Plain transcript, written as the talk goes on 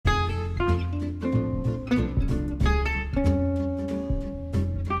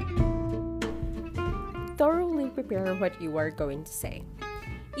what you are going to say.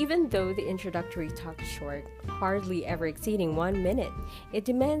 Even though the introductory talk is short, hardly ever exceeding 1 minute, it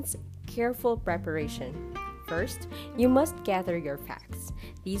demands careful preparation. First, you must gather your facts.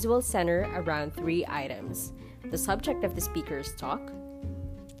 These will center around 3 items: the subject of the speaker's talk,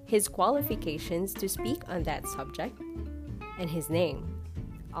 his qualifications to speak on that subject, and his name.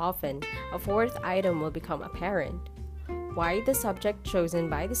 Often, a 4th item will become apparent: why the subject chosen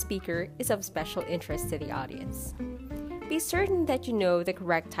by the speaker is of special interest to the audience. Be certain that you know the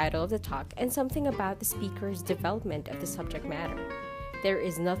correct title of the talk and something about the speaker's development of the subject matter. There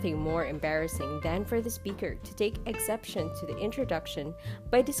is nothing more embarrassing than for the speaker to take exception to the introduction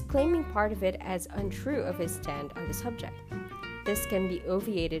by disclaiming part of it as untrue of his stand on the subject. This can be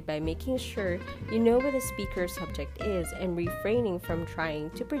obviated by making sure you know what the speaker's subject is and refraining from trying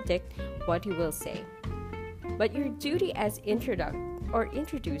to predict what he will say. But your duty as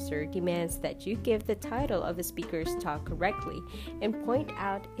introducer demands that you give the title of the speaker's talk correctly and point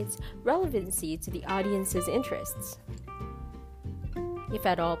out its relevancy to the audience's interests. If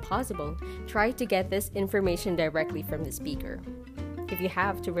at all possible, try to get this information directly from the speaker. If you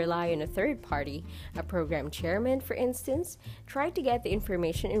have to rely on a third party, a program chairman for instance, try to get the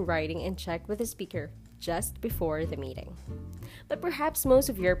information in writing and check with the speaker just before the meeting. But perhaps most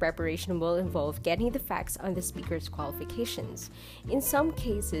of your preparation will involve getting the facts on the speaker's qualifications. In some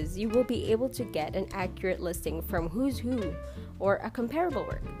cases, you will be able to get an accurate listing from Who's Who or a comparable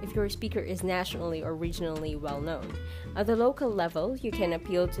work if your speaker is nationally or regionally well known. At the local level, you can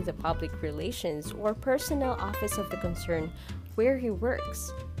appeal to the public relations or personnel office of the concern where he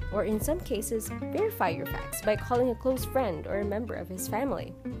works, or in some cases, verify your facts by calling a close friend or a member of his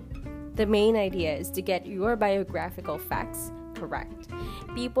family. The main idea is to get your biographical facts correct.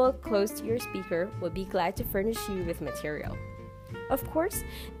 People close to your speaker will be glad to furnish you with material. Of course,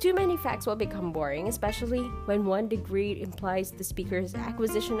 too many facts will become boring, especially when one degree implies the speaker's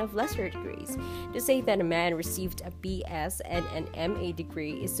acquisition of lesser degrees. To say that a man received a BS and an MA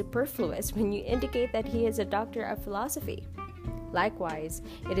degree is superfluous when you indicate that he is a doctor of philosophy. Likewise,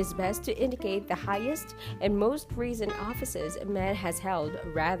 it is best to indicate the highest and most recent offices a man has held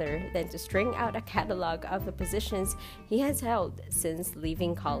rather than to string out a catalog of the positions he has held since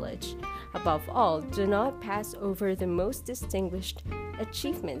leaving college. Above all, do not pass over the most distinguished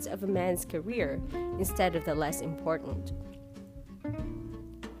achievements of a man's career instead of the less important.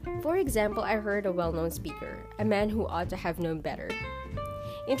 For example, I heard a well-known speaker, a man who ought to have known better,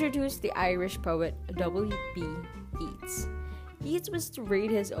 introduce the Irish poet W.B. Yeats. Yeats was to read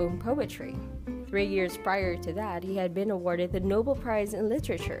his own poetry. 3 years prior to that, he had been awarded the Nobel Prize in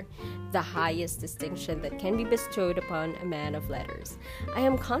Literature, the highest distinction that can be bestowed upon a man of letters. I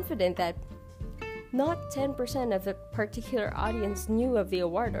am confident that not 10% of the particular audience knew of the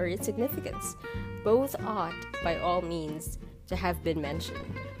award or its significance. Both ought, by all means, to have been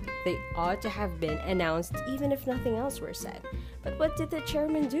mentioned. They ought to have been announced even if nothing else were said. But what did the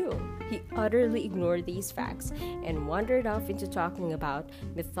chairman do? He utterly ignored these facts and wandered off into talking about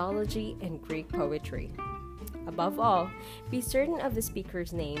mythology and Greek poetry. Above all, be certain of the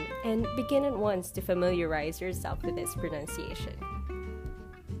speaker's name and begin at once to familiarize yourself with its pronunciation.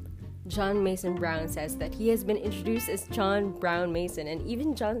 John Mason Brown says that he has been introduced as John Brown Mason and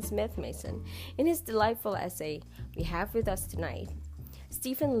even John Smith Mason. In his delightful essay, We Have With Us Tonight,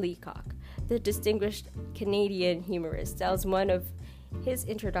 Stephen Leacock, the distinguished Canadian humorist, tells one of his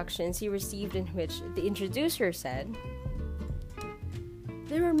introductions he received in which the introducer said,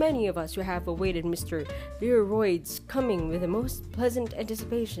 "There are many of us who have awaited Mr. Learoyd's coming with the most pleasant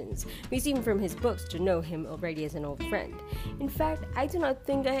anticipations. We seem from his books to know him already as an old friend. In fact, I do not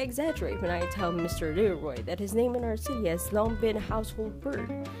think I exaggerate when I tell Mr. Learoyd that his name in our city has long been a household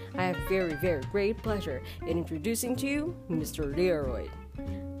word. I have very, very great pleasure in introducing to you Mr. Learoyd."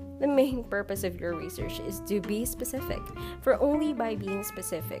 The main purpose of your research is to be specific, for only by being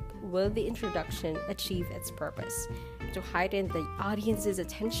specific will the introduction achieve its purpose, to heighten the audience's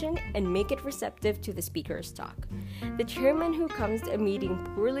attention and make it receptive to the speaker's talk. The chairman who comes to a meeting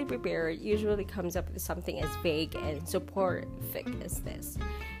poorly prepared usually comes up with something as vague and soporific as this: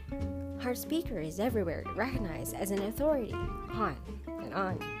 "Our speaker is everywhere recognized as an authority on and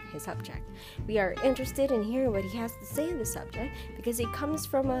on his subject. We are interested in hearing what he has to say on the subject because he comes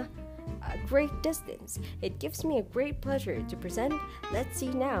from a great distance. It gives me a great pleasure to present, let's see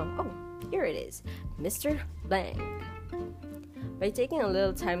now, oh, here it is, Mr. Blank." By taking a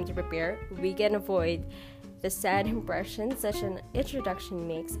little time to prepare, we can avoid the sad impression such an introduction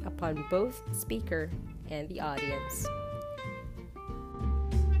makes upon both the speaker and the audience.